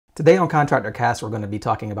Today on Contractor Cast, we're going to be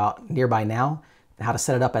talking about Nearby Now and how to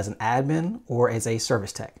set it up as an admin or as a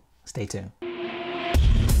service tech. Stay tuned.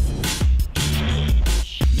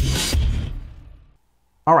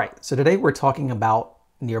 All right, so today we're talking about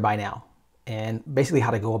Nearby Now and basically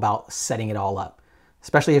how to go about setting it all up.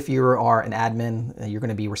 Especially if you are an admin, you're going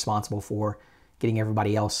to be responsible for getting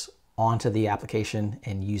everybody else onto the application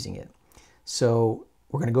and using it. So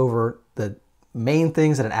we're going to go over the main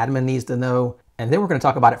things that an admin needs to know, and then we're going to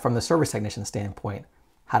talk about it from the service technician standpoint: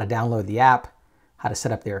 how to download the app, how to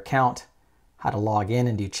set up their account, how to log in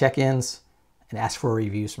and do check-ins, and ask for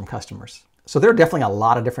reviews from customers. So there are definitely a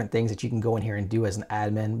lot of different things that you can go in here and do as an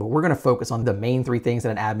admin, but we're going to focus on the main three things that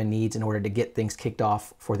an admin needs in order to get things kicked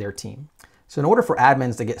off for their team. So in order for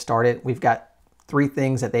admins to get started, we've got three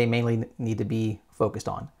things that they mainly need to be focused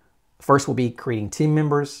on. First will be creating team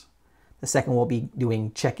members. The second will be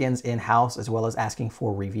doing check-ins in-house as well as asking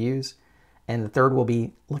for reviews. And the third will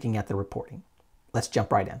be looking at the reporting. Let's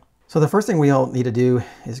jump right in. So the first thing we all need to do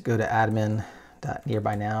is go to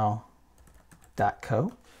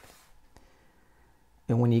admin.nearbynow.co.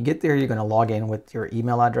 And when you get there, you're going to log in with your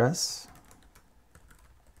email address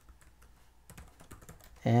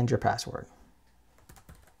and your password.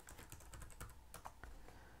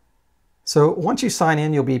 So once you sign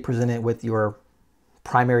in, you'll be presented with your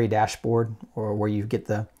primary dashboard, or where you get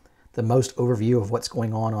the most overview of what's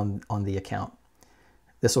going on the account.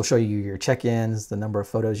 This will show you your check-ins, the number of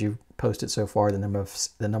photos you've posted so far, the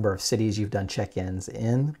number of cities you've done check-ins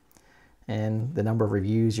in, and the number of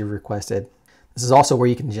reviews you've requested. This is also where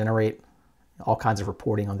you can generate all kinds of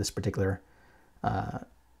reporting on this particular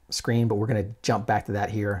screen, but we're going to jump back to that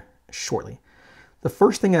here shortly. The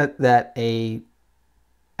first thing that a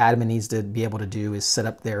admin needs to be able to do is set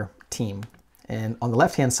up their team. And on the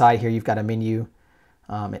left-hand side here, you've got a menu.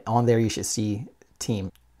 On there, you should see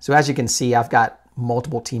team. So as you can see, I've got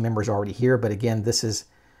multiple team members already here, but again, this is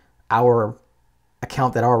our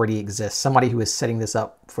account that already exists. Somebody who is setting this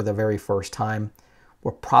up for the very first time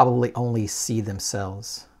will probably only see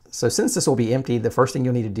themselves. So since this will be empty, the first thing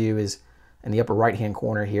you'll need to do is, in the upper right-hand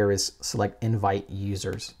corner here, is select Invite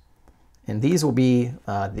Users. And these will be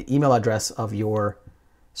the email address of your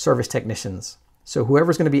service technicians. So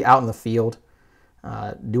whoever's going to be out in the field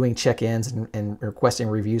doing check-ins and requesting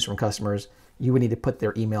reviews from customers, you would need to put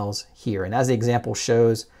their emails here. And as the example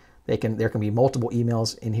shows, there can be multiple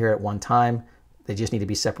emails in here at one time. They just need to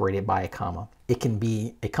be separated by a comma. It can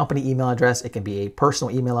be a company email address. It can be a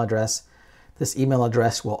personal email address. This email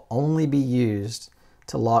address will only be used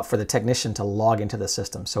for the technician to log into the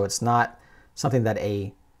system. So it's not something that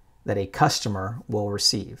a customer will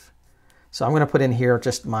receive. So I'm going to put in here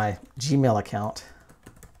just my Gmail account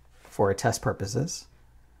for test purposes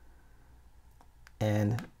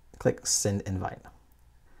and click Send Invite.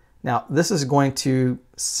 Now this is going to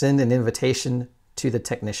send an invitation to the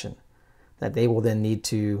technician that they will then need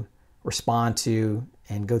to respond to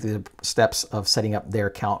and go through the steps of setting up their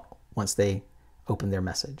account once they open their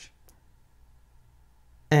message.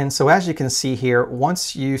 And so as you can see here,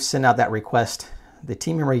 once you send out that request, the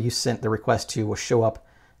team member you sent the request to will show up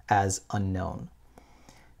as unknown.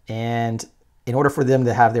 And in order for them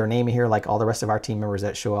to have their name here, like all the rest of our team members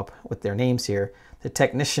that show up with their names here, the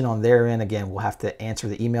technician on their end, again, will have to answer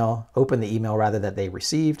the email, open the email rather that they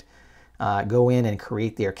received, go in and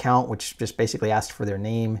create their account, which just basically asks for their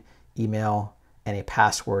name, email, and a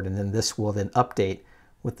password. And then this will then update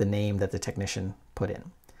with the name that the technician put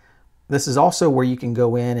in. This is also where you can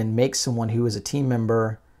go in and make someone who is a team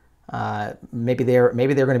member, maybe they're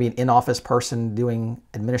going to be an in-office person doing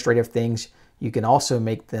administrative things. You can also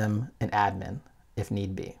make them an admin if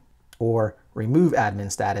need be, or remove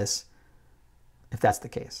admin status if that's the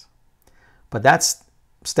case. But that's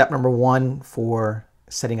step number one for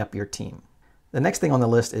setting up your team. The next thing on the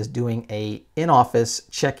list is doing a in-office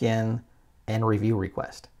check-in and review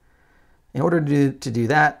request. In order to do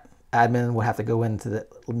that, admin will have to go into the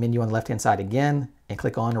menu on the left-hand side again and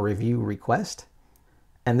click on Review Request.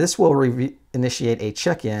 And this will initiate a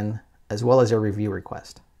check-in as well as a review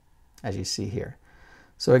request, as you see here.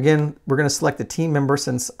 So again, we're going to select the team member.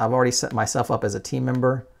 Since I've already set myself up as a team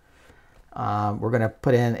member, we're going to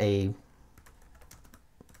put in a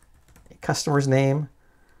customer's name.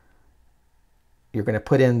 You're going to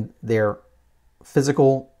put in their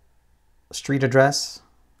physical street address.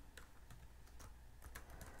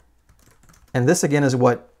 And this again is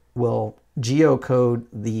what will geocode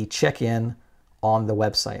the check-in on the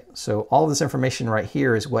website. So all of this information right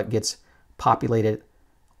here is what gets populated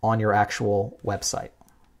on your actual website.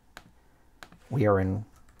 We are in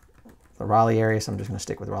the Raleigh area, so I'm just going to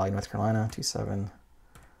stick with Raleigh, North Carolina,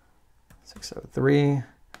 27603.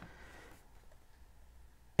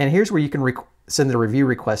 And here's where you can send a review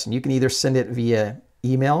request, and you can either send it via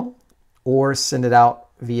email or send it out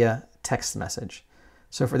via text message.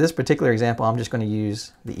 So for this particular example, I'm just going to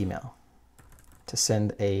use the email to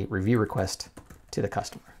send a review request to the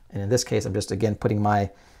customer. And in this case, I'm just again putting my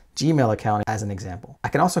Gmail account as an example. I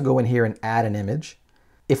can also go in here and add an image.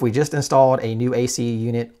 If we just installed a new AC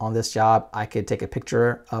unit on this job, I could take a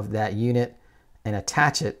picture of that unit and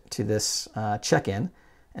attach it to this check-in,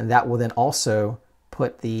 and that will then also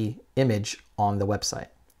put the image on the website.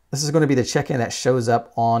 This is going to be the check-in that shows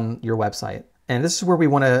up on your website. And this is where we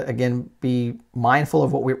want to, again, be mindful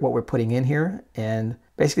of what we're putting in here, and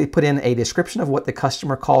basically put in a description of what the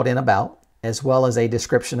customer called in about, as well as a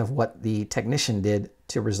description of what the technician did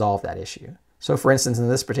to resolve that issue. So for instance, in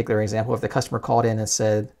this particular example, if the customer called in and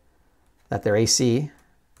said that their AC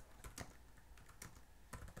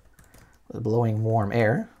was blowing warm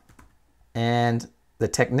air, and the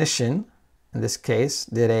technician, in this case,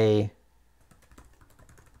 did a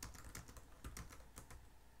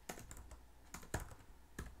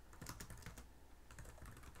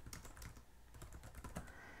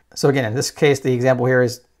So again, in this case, the example here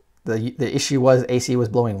is the issue was AC was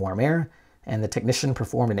blowing warm air, and the technician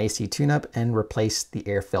performed an AC tune-up and replaced the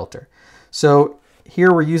air filter. So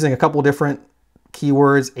here we're using a couple different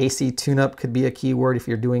keywords. AC tune-up could be a keyword if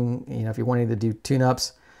you're doing, if you're wanting to do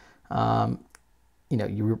tune-ups.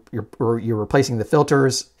 You're replacing the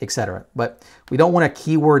filters, etc. But we don't want to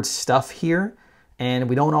keyword stuff here, and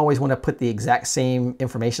we don't always want to put the exact same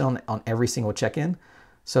information on every single check-in.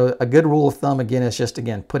 So a good rule of thumb, again, is just,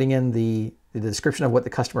 again, putting in the description of what the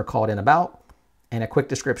customer called in about and a quick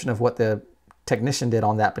description of what the technician did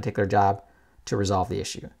on that particular job to resolve the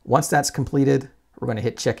issue. Once that's completed, we're going to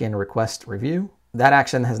hit check-in request review. That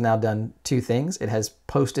action has now done two things. It has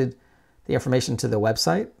posted the information to the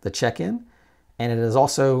website, the check-in, and it has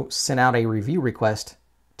also sent out a review request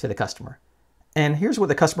to the customer. And here's what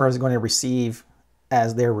the customer is going to receive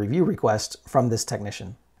as their review request from this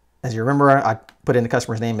technician. As you remember, I put in the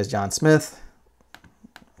customer's name as John Smith,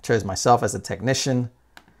 chose myself as a technician,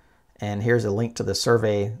 and here's a link to the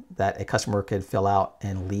survey that a customer could fill out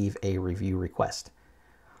and leave a review request.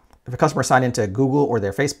 If a customer signed into Google or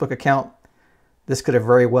their Facebook account, this could have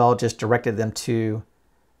very well just directed them to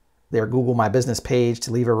their Google My Business page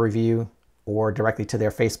to leave a review, or directly to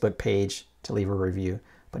their Facebook page to leave a review.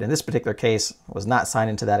 But in this particular case, I was not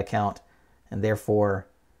signed into that account, and therefore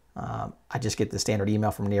I just get the standard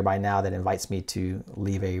email from Nearby Now that invites me to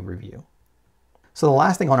leave a review. So the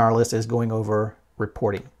last thing on our list is going over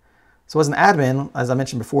reporting. So as an admin, as I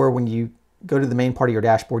mentioned before, when you go to the main part of your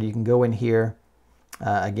dashboard, you can go in here,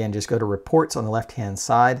 again, just go to reports on the left-hand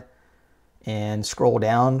side and scroll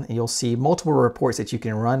down, and you'll see multiple reports that you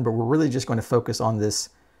can run, but we're really just going to focus on this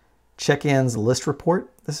check-ins list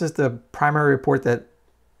report. This is the primary report that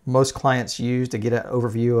most clients use to get an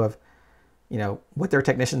overview of what their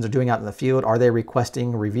technicians are doing out in the field. Are they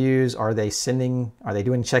requesting reviews? Are they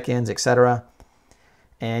doing check-ins, etc.?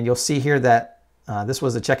 And you'll see here that this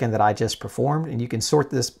was a check-in that I just performed, and you can sort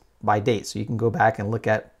this by date. So you can go back and look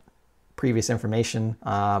at previous information,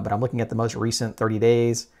 but I'm looking at the most recent 30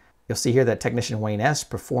 days. You'll see here that technician Wayne S.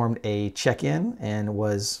 performed a check-in and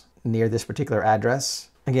was near this particular address.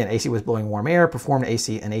 Again, AC was blowing warm air, performed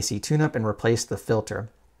an AC tune-up, and replaced the filter.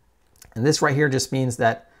 And this right here just means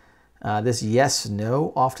that this yes,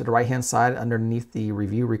 no off to the right-hand side underneath the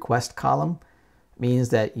review request column means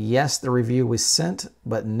that yes, the review was sent,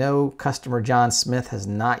 but no, customer John Smith has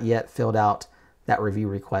not yet filled out that review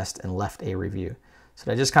request and left a review. So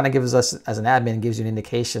that just kind of gives us, as an admin, gives you an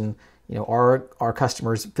indication, are our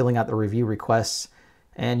customers filling out the review requests?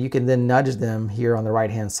 And you can then nudge them here on the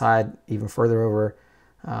right-hand side, even further over,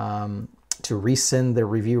 to resend the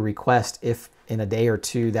review request if in a day or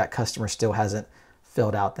two that customer still hasn't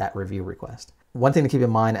filled out that review request. One thing to keep in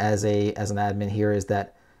mind as an admin here is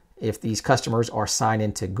that if these customers are signed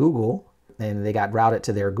into Google and they got routed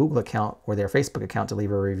to their Google account or their Facebook account to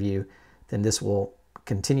leave a review, then this will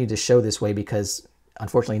continue to show this way, because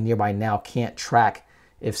unfortunately Nearby Now can't track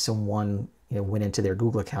if someone went into their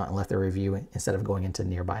Google account and left a review instead of going into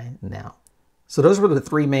Nearby Now. So those were the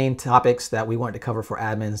three main topics that we wanted to cover for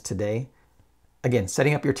admins today. Again,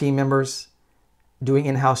 setting up your team members, doing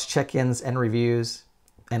in-house check-ins and reviews,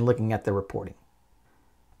 and looking at the reporting.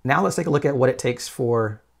 Now let's take a look at what it takes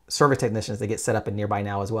for service technicians to get set up in Nearby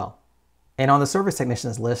Now as well. And on the service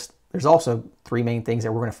technicians list, there's also three main things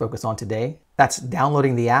that we're going to focus on today. That's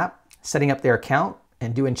downloading the app, setting up their account,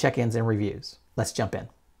 and doing check-ins and reviews. Let's jump in.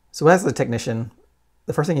 So as a technician,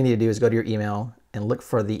 the first thing you need to do is go to your email and look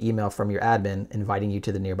for the email from your admin inviting you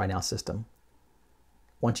to the Nearby Now system.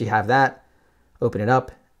 Once you have that, open it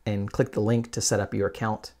up and click the link to set up your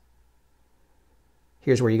account.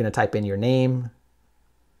 Here's where you're going to type in your name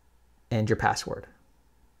and your password.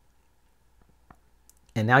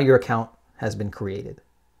 And now your account has been created.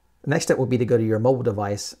 The next step will be to go to your mobile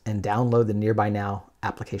device and download the Nearby Now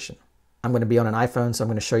application. I'm going to be on an iPhone, so I'm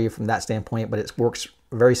going to show you from that standpoint, but it works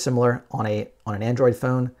very similar on an Android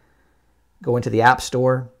phone. Go into the App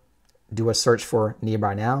Store, do a search for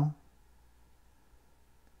Nearby Now.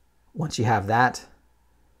 Once you have that,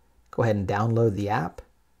 go ahead and download the app.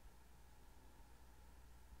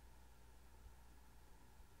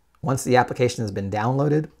 Once the application has been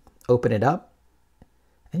downloaded, open it up,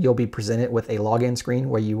 and you'll be presented with a login screen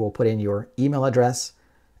where you will put in your email address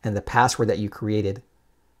and the password that you created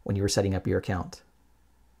when you were setting up your account.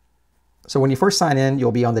 So when you first sign in,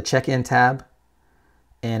 you'll be on the check-in tab,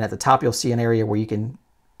 and at the top you'll see an area where you can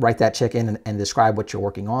write that check-in and describe what you're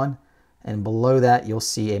working on, and below that you'll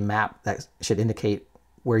see a map that should indicate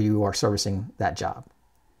where you are servicing that job.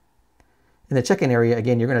 In the check-in area,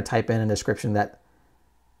 again, you're going to type in a description that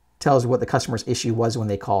tells what the customer's issue was when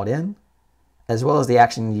they called in, as well as the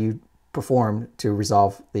action you performed to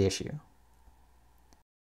resolve the issue.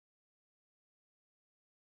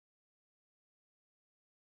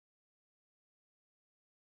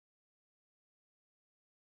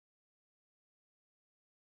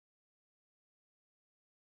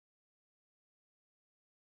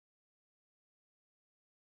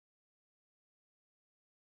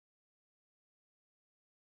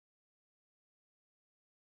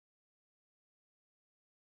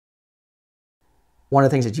 One of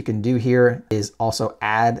the things that you can do here is also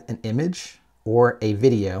add an image or a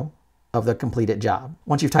video of the completed job.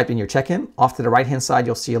 Once you've typed in your check-in, off to the right-hand side,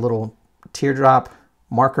 you'll see a little teardrop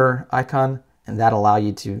marker icon, and that'll allow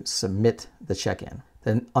you to submit the check-in.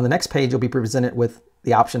 Then on the next page, you'll be presented with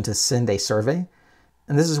the option to send a survey.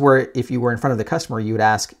 And this is where if you were in front of the customer, you would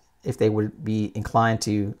ask if they would be inclined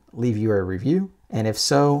to leave you a review. And if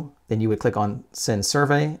so, then you would click on Send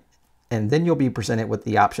Survey, and then you'll be presented with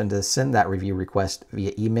the option to send that review request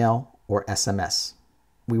via email or SMS.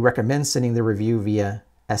 We recommend sending the review via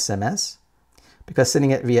SMS because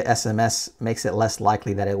sending it via SMS makes it less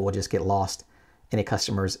likely that it will just get lost in a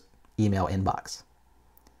customer's email inbox.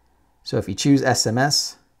 So if you choose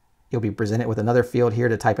SMS, you'll be presented with another field here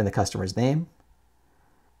to type in the customer's name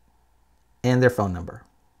and their phone number.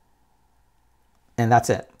 And that's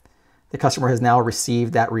it. The customer has now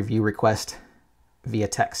received that review request via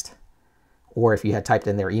text, or if you had typed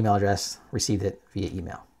in their email address, received it via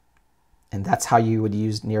email. And that's how you would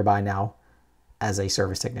use Nearby Now as a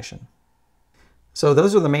service technician. So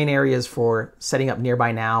those are the main areas for setting up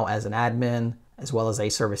Nearby Now as an admin, as well as a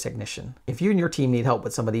service technician. If you and your team need help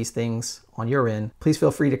with some of these things on your end, please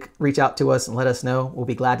feel free to reach out to us and let us know. We'll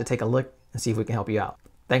be glad to take a look and see if we can help you out.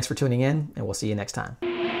 Thanks for tuning in, and we'll see you next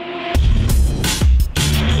time.